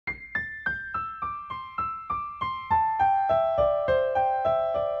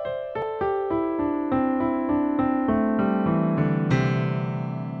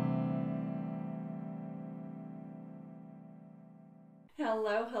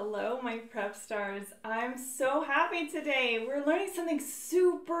Hello, hello, my prep stars. I'm so happy today. We're learning something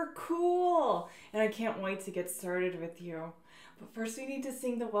super cool, and I can't wait to get started with you. But first, we need to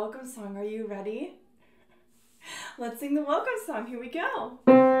sing the welcome song. Are you ready? Let's sing the welcome song. Here we go.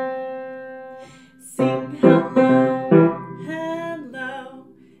 Sing hello, hello,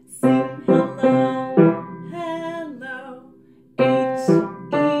 sing hello, hello,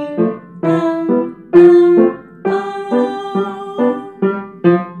 H-E-L-L-O.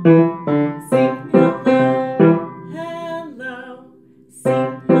 Sing hello, hello,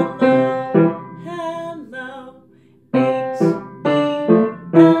 sing hello, hello, H-E-L-L-O.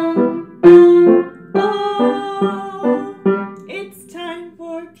 It's time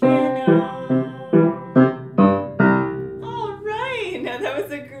for piano. All right, now that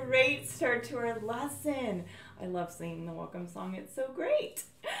was a great start to our lesson. I love singing the welcome song. It's so great.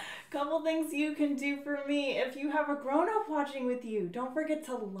 Couple things you can do for me. If you have a grown-up watching with you, don't forget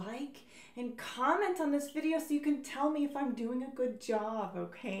to like and comment on this video so you can tell me if I'm doing a good job,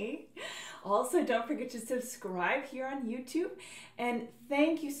 okay? Also, don't forget to subscribe here on YouTube. And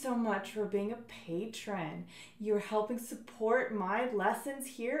thank you so much for being a patron. You're helping support my lessons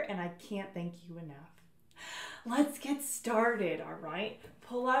here, and I can't thank you enough. Let's get started, all right?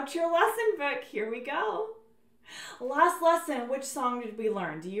 Pull out your lesson book. Here we go. Last lesson, which song did we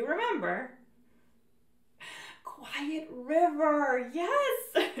learn? Do you remember? Quiet River,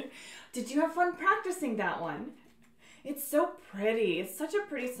 yes! Did you have fun practicing that one? It's so pretty. It's such a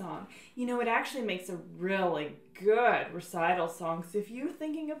pretty song. You know, it actually makes a really good recital song. So if you're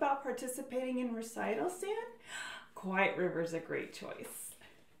thinking about participating in recital soon, Quiet River is a great choice.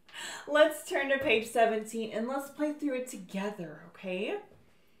 Let's turn to page 17 and let's play through it together, okay?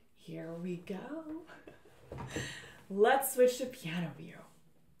 Here we go. Let's switch to piano view.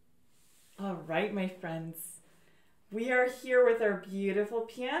 All right, my friends. We are here with our beautiful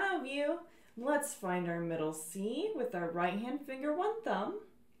piano view. Let's find our middle C with our right hand finger, one thumb.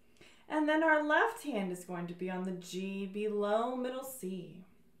 And then our left hand is going to be on the G below middle C.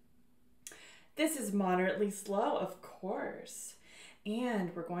 This is moderately slow, of course.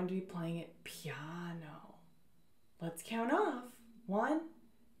 And we're going to be playing it piano. Let's count off. 1,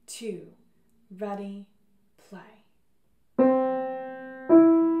 2, ready, play.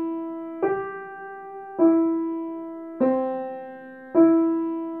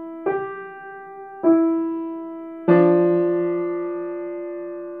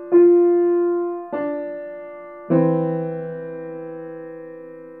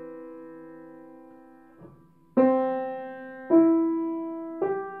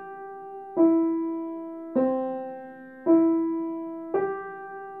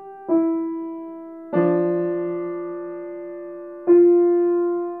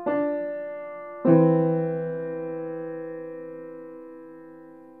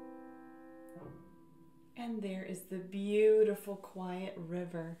 And there is the beautiful Quiet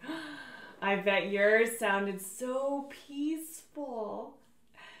River. I bet yours sounded so peaceful.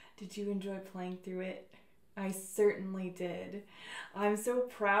 Did you enjoy playing through it? I certainly did. I'm so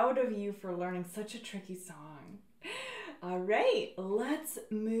proud of you for learning such a tricky song. All right, let's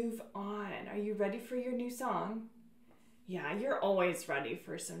move on. Are you ready for your new song? Yeah, you're always ready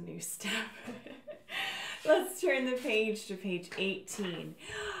for some new stuff. Let's turn the page to page 18.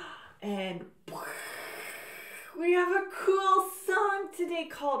 And we have a cool song today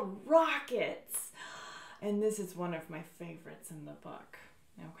called Rockets. And this is one of my favorites in the book,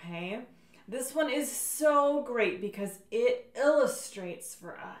 okay? This one is so great because it illustrates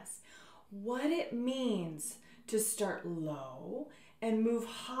for us what it means to start low and move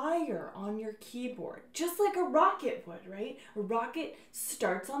higher on your keyboard, just like a rocket would, right? A rocket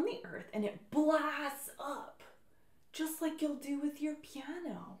starts on the earth and it blasts up, just like you'll do with your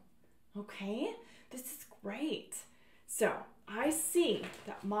piano, okay? This is great. So I see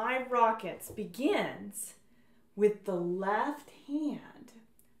that my rockets begins with the left hand,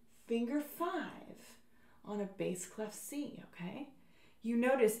 finger 5 on a bass clef C, okay? You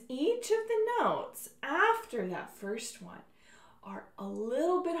notice each of the notes after that first one are a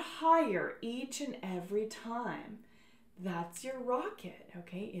little bit higher each and every time. That's your rocket,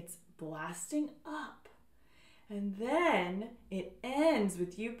 okay? It's blasting up. And then it ends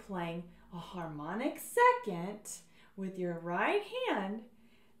with you playing a harmonic second with your right hand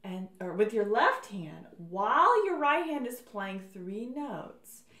or with your left hand while your right hand is playing 3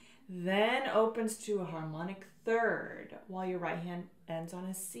 notes. Then opens to a harmonic third while your right hand ends on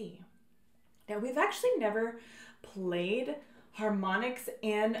a C. Now we've actually never played harmonics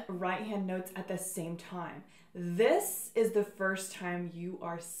and right hand notes at the same time. This is the first time you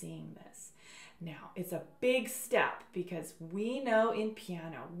are seeing this. Now, it's a big step because we know in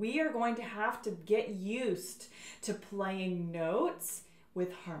piano, we are going to have to get used to playing notes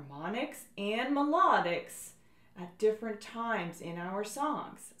with harmonics and melodics at different times in our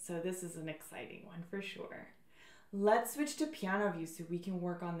songs. So this is an exciting one for sure. Let's switch to piano view so we can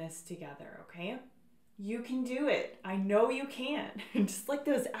work on this together, okay? You can do it. I know you can. Just like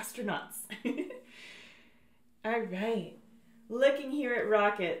those astronauts. All right. Looking here at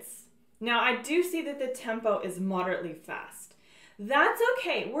Rockets. Now, I do see that the tempo is moderately fast. That's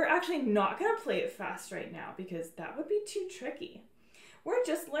okay. We're actually not going to play it fast right now because that would be too tricky. We're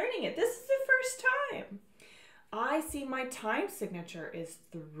just learning it. This is the first time. I see my time signature is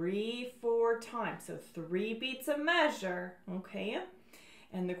 3/4 time. So 3 beats a measure, okay?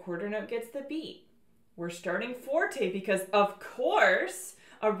 And the quarter note gets the beat. We're starting forte because, of course,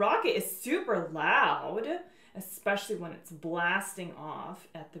 a rocket is super loud, especially when it's blasting off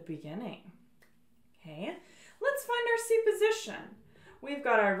at the beginning. Okay, let's find our C position. We've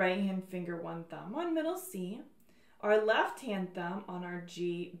got our right hand finger 1 thumb on middle C, our left hand thumb on our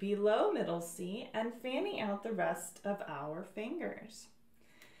G below middle C, and fanning out the rest of our fingers.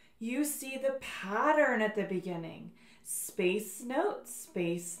 You see the pattern at the beginning. Space note,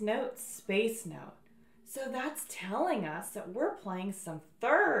 space note, space note. So that's telling us that we're playing some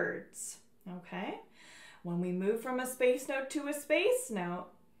thirds, okay? When we move from a space note to a space note,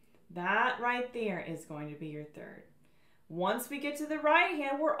 that right there is going to be your third. Once we get to the right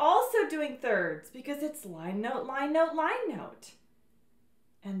hand, we're also doing thirds because it's line note, line note, line note.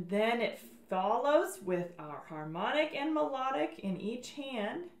 And then it follows with our harmonic and melodic in each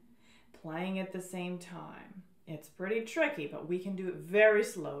hand, playing at the same time. It's pretty tricky, but we can do it very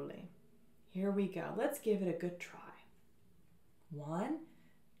slowly. Here we go. Let's give it a good try. 1,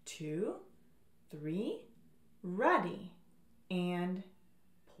 2, 3, ready, and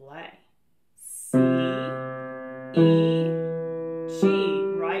play. C, E, G,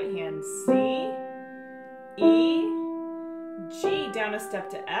 right hand C, E, G, down a step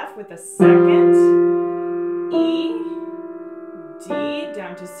to F with a second, E, D,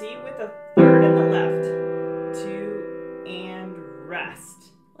 down to C with a third in the left, 2, and rest.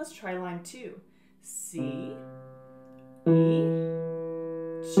 Let's try line 2. C, E,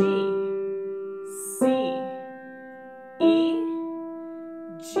 G, C, E,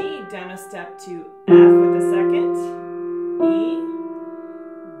 G, down a step to F with a second, E,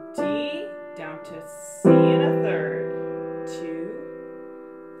 D, down to C and a third, 2,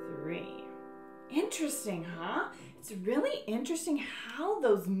 3. Interesting, huh? It's really interesting how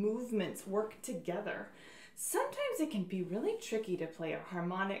those movements work together. Sometimes it can be really tricky to play a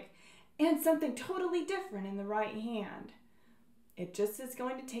harmonic and something totally different in the right hand. It just is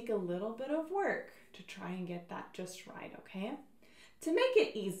going to take a little bit of work to try and get that just right, okay? To make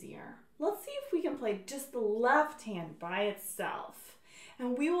it easier, let's see if we can play just the left hand by itself.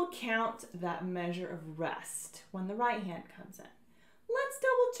 And we will count that measure of rest when the right hand comes in. Let's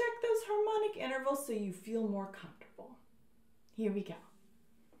double check those harmonic intervals so you feel more comfortable. Here we go.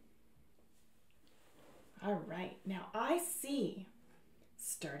 All right, now I see,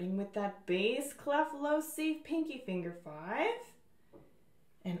 starting with that bass clef low C, pinky finger 5,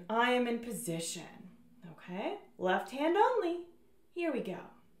 and I am in position, okay? Left hand only. Here we go.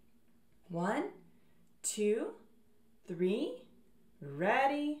 1, 2, 3,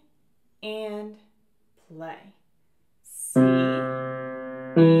 ready, and play. C,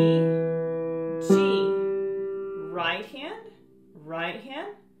 E, G, right hand, right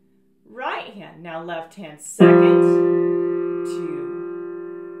hand, right hand. Now left hand second,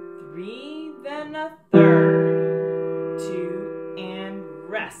 2, 3, then a third, 2, and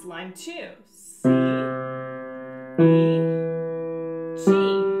rest. Line 2. C, E, G,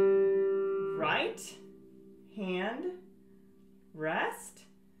 right hand, rest,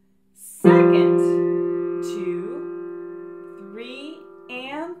 second, 2, 3,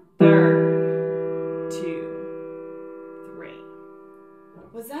 and third, 2, 3.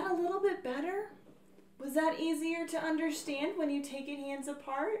 Was that a little bit better? Was that easier to understand when you take it hands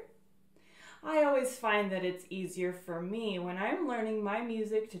apart? I always find that it's easier for me when I'm learning my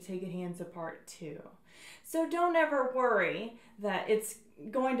music to take it hands apart too. So don't ever worry that it's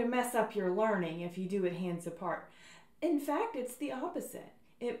going to mess up your learning if you do it hands apart. In fact, it's the opposite.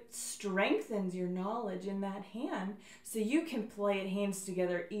 It strengthens your knowledge in that hand so you can play it hands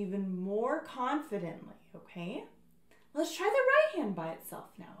together even more confidently, okay? Let's try the right hand by itself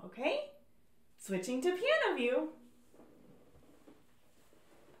now, okay? Switching to piano view.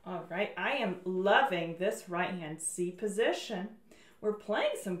 All right, I am loving this right hand C position. We're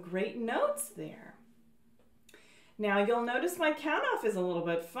playing some great notes there. Now you'll notice my count off is a little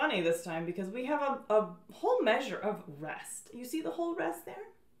bit funny this time because we have a whole measure of rest. You see the whole rest there?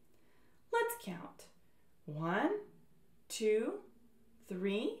 Let's count. 1, 2,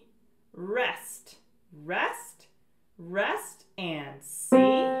 3, rest, rest, rest, and C,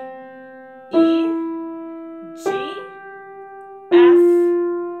 E, G, F,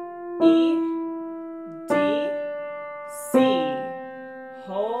 E, D, C.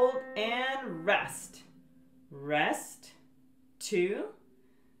 Hold and rest. Rest, 2,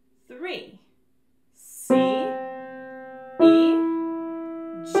 3, C, E,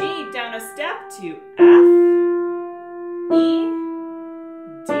 G, down a step to F, E,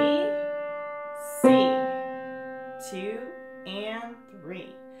 D, C, 2 and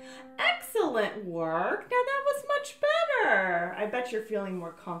 3. Excellent work. Now that was much better. I bet you're feeling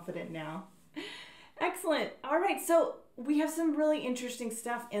more confident now. Excellent. All right, so we have some really interesting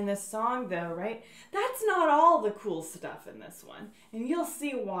stuff in this song though, right? That's not all the cool stuff in this one. And you'll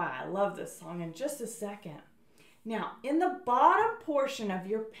see why I love this song in just a second. Now, in the bottom portion of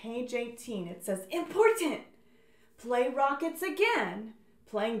your page 18, it says, important, play Rockets again,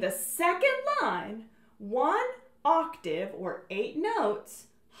 playing the second line, 1 octave or 8 notes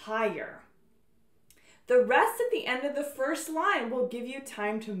higher. The rest at the end of the first line will give you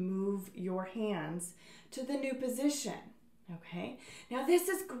time to move your hands to the new position, okay? Now this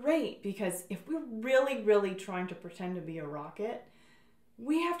is great because if we're really, really trying to pretend to be a rocket,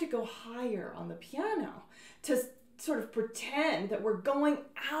 we have to go higher on the piano to sort of pretend that we're going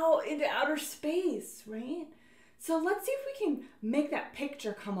out into outer space, right? So let's see if we can make that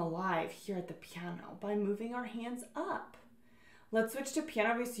picture come alive here at the piano by moving our hands up. Let's switch to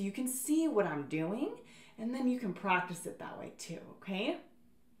piano view so you can see what I'm doing, and then you can practice it that way too, okay?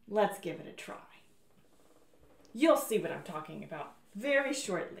 Let's give it a try. You'll see what I'm talking about very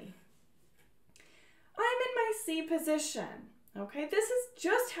shortly. I'm in my C position, okay? This is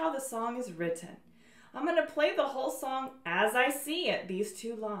just how the song is written. I'm gonna play the whole song as I see it, these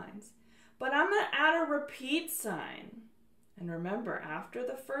 2 lines, but I'm gonna add a repeat sign. And remember, after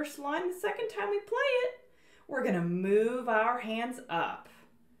the first line, the second time we play it, we're gonna move our hands up.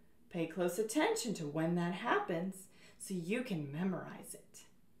 Pay close attention to when that happens so you can memorize it.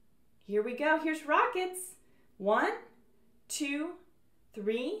 Here we go, here's Rockets. 1, 2,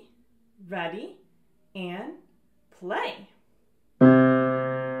 3, ready, and play.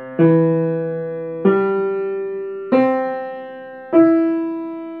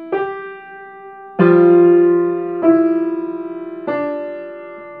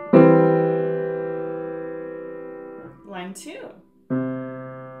 Line 2.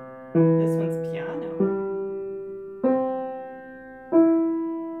 This one's piano.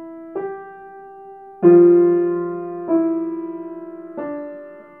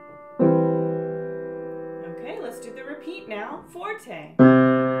 Okay, let's do the repeat now. Forte.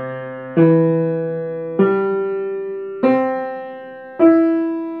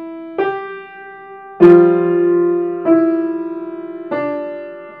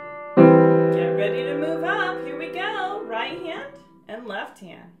 Get ready to move up. Here we go. Right hand and left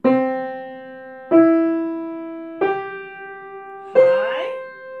hand. High,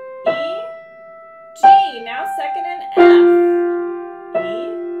 E, G. Now second and F. E,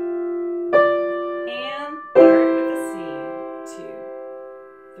 and third with a C.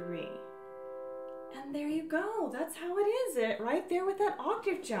 2, 3. And there you go. That's how it is, right there with that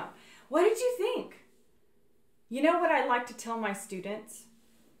octave jump. What did you think? You know what I like to tell my students?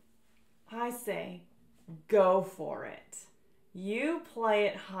 I say, go for it. You play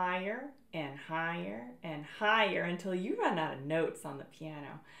it higher and higher and higher until you run out of notes on the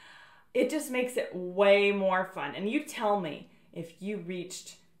piano. It just makes it way more fun. And you tell me if you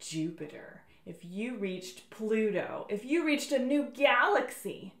reached Jupiter, if you reached Pluto, if you reached a new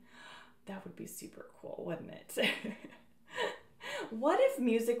galaxy. That would be super cool, wouldn't it? What if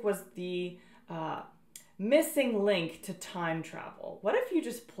music was the missing link to time travel? What if you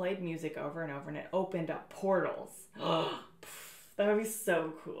just played music over and over and it opened up portals? That would be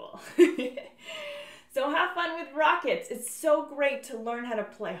so cool. So have fun with Rockets. It's so great to learn how to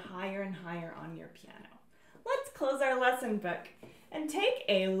play higher and higher on your piano. Let's close our lesson book and take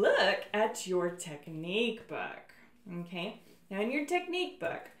a look at your technique book. Okay, now in your technique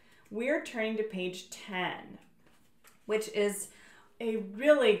book, we're turning to page 10, which is a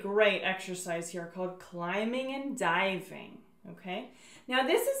really great exercise here called climbing and diving, okay? Now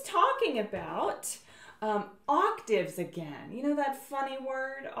this is talking about octaves again. You know that funny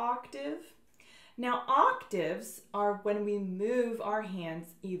word, octave? Now octaves are when we move our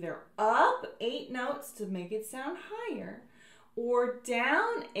hands either up 8 notes to make it sound higher or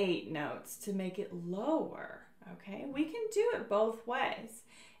down 8 notes to make it lower, Okay, we can do it both ways.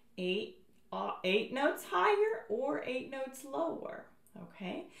 Eight notes higher or 8 notes lower.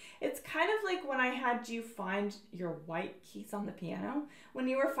 Okay, it's kind of like when I had you find your white keys on the piano. When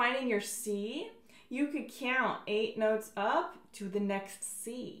you were finding your C, you could count 8 notes up to the next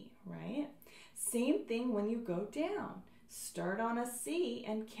C, right? Same thing when you go down. Start on a C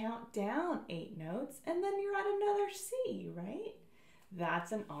and count down 8 notes, and then you're at another C, right?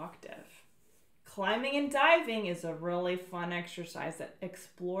 That's an octave. Climbing and diving is a really fun exercise that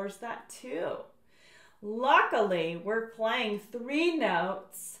explores that too. Luckily, we're playing 3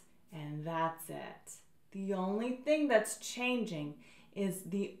 notes, and that's it. The only thing that's changing is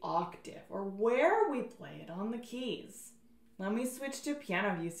the octave, or where we play it on the keys. Let me switch to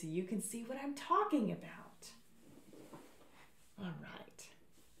piano view so you can see what I'm talking about. All right.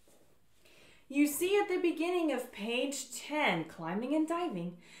 You see at the beginning of page 10, Climbing and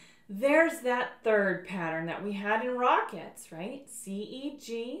Diving, there's that third pattern that we had in Rockets, right? C, E,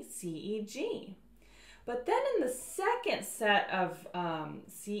 G, C, E, G. But then in the second set of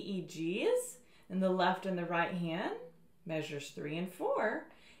CEGs, in the left and the right hand, measures 3 and 4,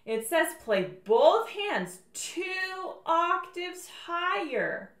 it says play both hands 2 octaves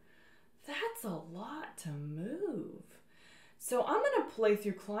higher. That's a lot to move. So I'm going to play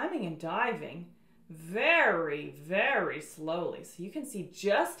through Climbing and Diving very, very slowly so you can see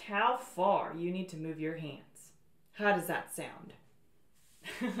just how far you need to move your hands. How does that sound?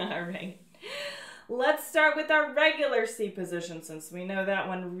 All right. Let's start with our regular C position since we know that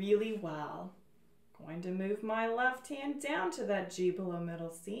one really well. Going to move my left hand down to that G below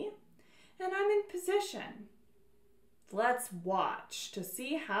middle C, and I'm in position. Let's watch to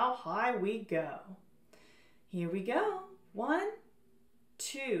see how high we go. Here we go. 1,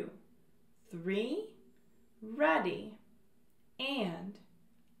 2, 3, ready, and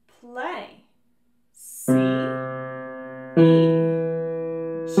play. C, E,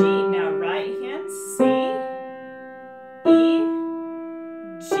 G. Now right hand, C, E,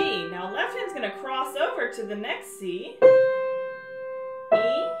 G. Now left hand's going to cross over to the next C, E,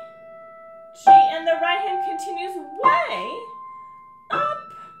 G, and the right hand continues way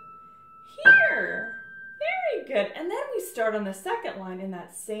up here. Very good. And then we start on the second line in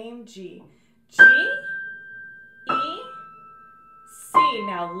that same G. G, E, C.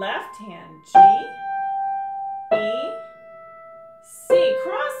 Now left hand, G, E, C.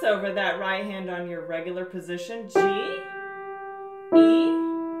 Cross over that right hand on your regular position, G, E,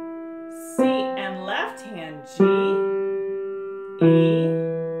 C. And left hand, G, E,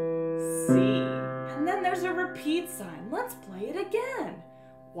 C. And then there's a repeat sign. Let's play it again.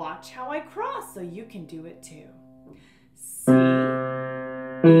 Watch how I cross so you can do it too. C, E,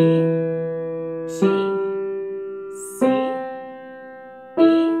 G, C, E,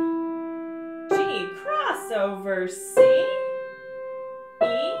 G. Cross over C,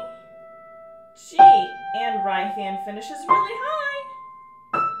 E, G. And right hand finishes really high.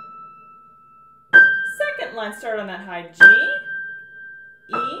 Second line, start on that high G,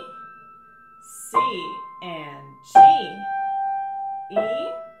 E, C, and G,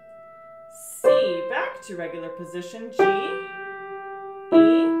 E, C. Back to regular position, G, E,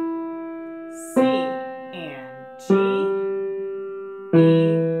 C, and G, E,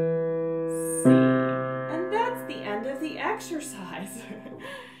 C. And that's the end of the exercise.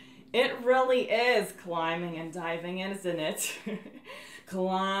 It really is climbing and diving, isn't it?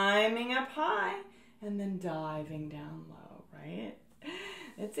 Climbing up high and then diving down low, right?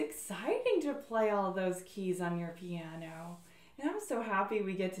 It's exciting to play all those keys on your piano. And I'm so happy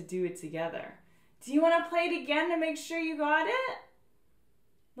we get to do it together. Do you want to play it again to make sure you got it?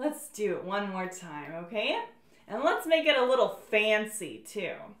 Let's do it one more time, okay? And let's make it a little fancy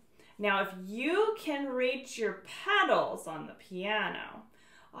too. Now, if you can reach your pedals on the piano,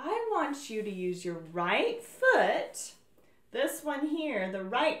 I want you to use your right foot, this one here, the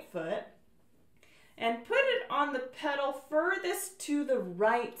right foot, and put it on the pedal furthest to the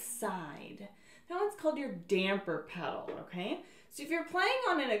right side. That one's called your damper pedal, okay? So if you're playing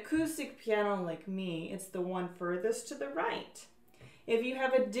on an acoustic piano like me, it's the one furthest to the right. If you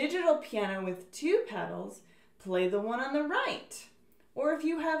have a digital piano with 2 pedals, play the one on the right. Or if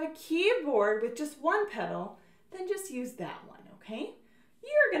you have a keyboard with just 1 pedal, then just use that one, okay?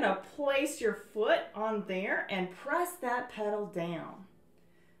 You're gonna place your foot on there and press that pedal down.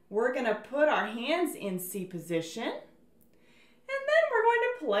 We're gonna put our hands in C position, and then we're going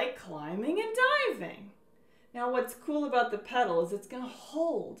to play climbing and diving. Now what's cool about the pedal is it's gonna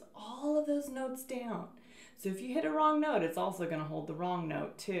hold all of those notes down. So if you hit a wrong note, it's also gonna hold the wrong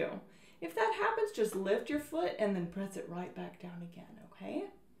note too. If that happens, just lift your foot and then press it right back down again, okay?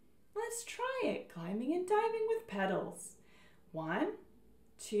 Let's try it, climbing and diving with pedals. 1,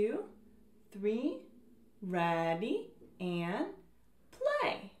 2, 3, ready, and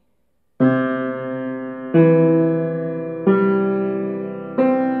play.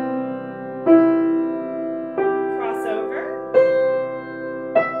 Cross over.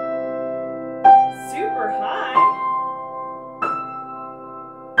 Super high.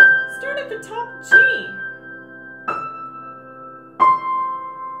 Start at the top G.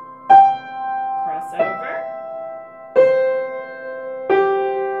 Cross over.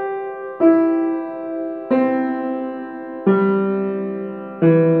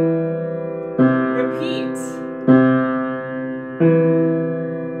 Repeat.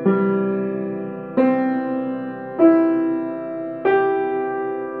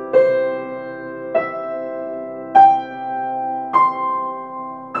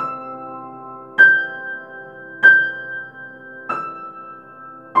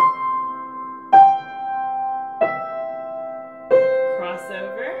 Cross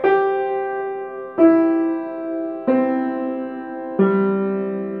over.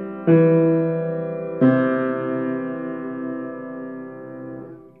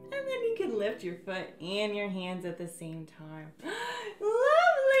 And then you can lift your foot and your hands at the same time.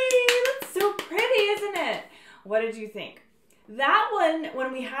 Lovely! That's so pretty, isn't it? What did you think? That one,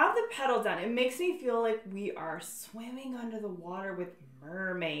 when we have the pedal down, it makes me feel like we are swimming under the water with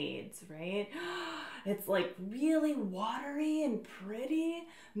mermaids, right? It's like really watery and pretty.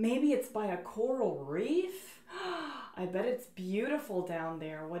 Maybe it's by a coral reef. I bet it's beautiful down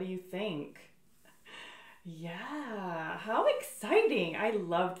there. What do you think? Yeah, how exciting. I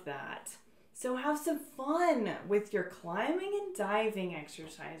loved that. So have some fun with your climbing and diving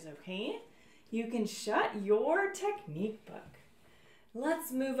exercise, okay? You can shut your technique book.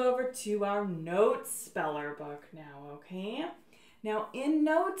 Let's move over to our Note Speller book now, okay? Now in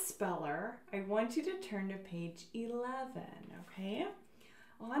Note Speller, I want you to turn to page 11, okay?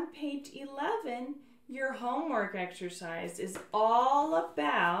 On page 11, your homework exercise is all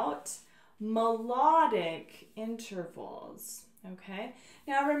about melodic intervals, okay?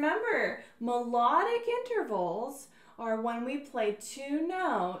 Now remember, melodic intervals are when we play 2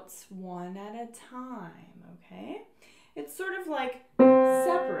 notes one at a time, okay? It's sort of like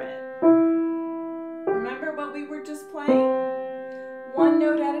separate. Remember what we were just playing? 1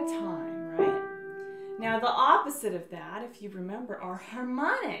 note at a time, right? Now the opposite of that, if you remember, are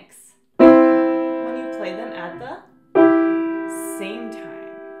harmonics. When you play them at the same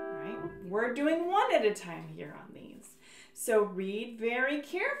time, right? We're doing 1 at a time here on these. So read very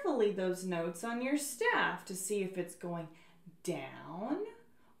carefully those notes on your staff to see if it's going down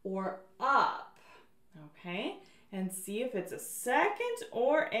or up, okay? And see if it's a second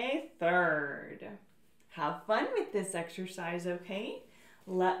or a third. Have fun with this exercise, okay?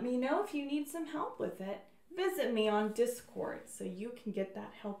 Let me know if you need some help with it. Visit me on Discord so you can get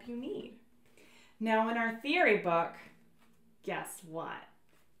that help you need. Now in our theory book, guess what?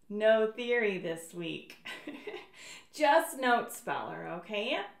 No theory this week. Just Note Speller,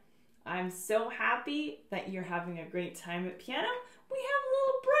 okay? I'm so happy that you're having a great time at piano. We have a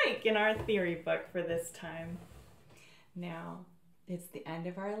little break in our theory book for this time. Now, it's the end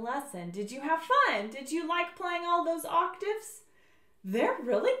of our lesson. Did you have fun? Did you like playing all those octaves? They're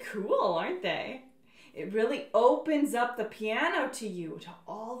really cool, aren't they? It really opens up the piano to you, to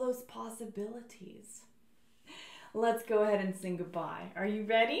all those possibilities. Let's go ahead and sing goodbye. Are you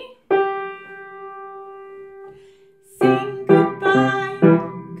ready? Sing goodbye,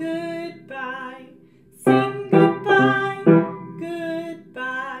 goodbye. Sing goodbye,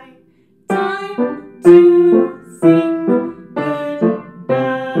 goodbye. Time to sing.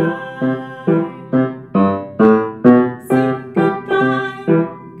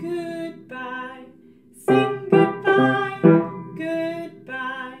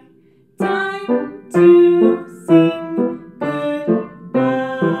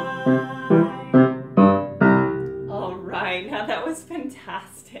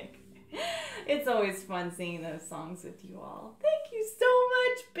 Fantastic. It's always fun singing those songs with you all. Thank you so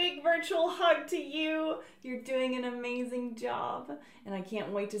much. Big virtual hug to you. You're doing an amazing job. And I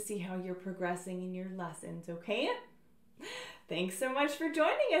can't wait to see how you're progressing in your lessons, okay? Thanks so much for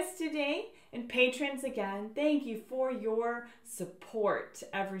joining us today. And patrons, again, thank you for your support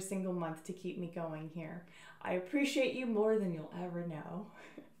every single month to keep me going here. I appreciate you more than you'll ever know.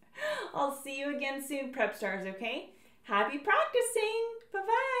 I'll see you again soon, Prep Stars, okay? Happy practicing!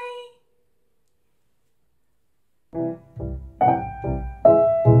 Bye-bye!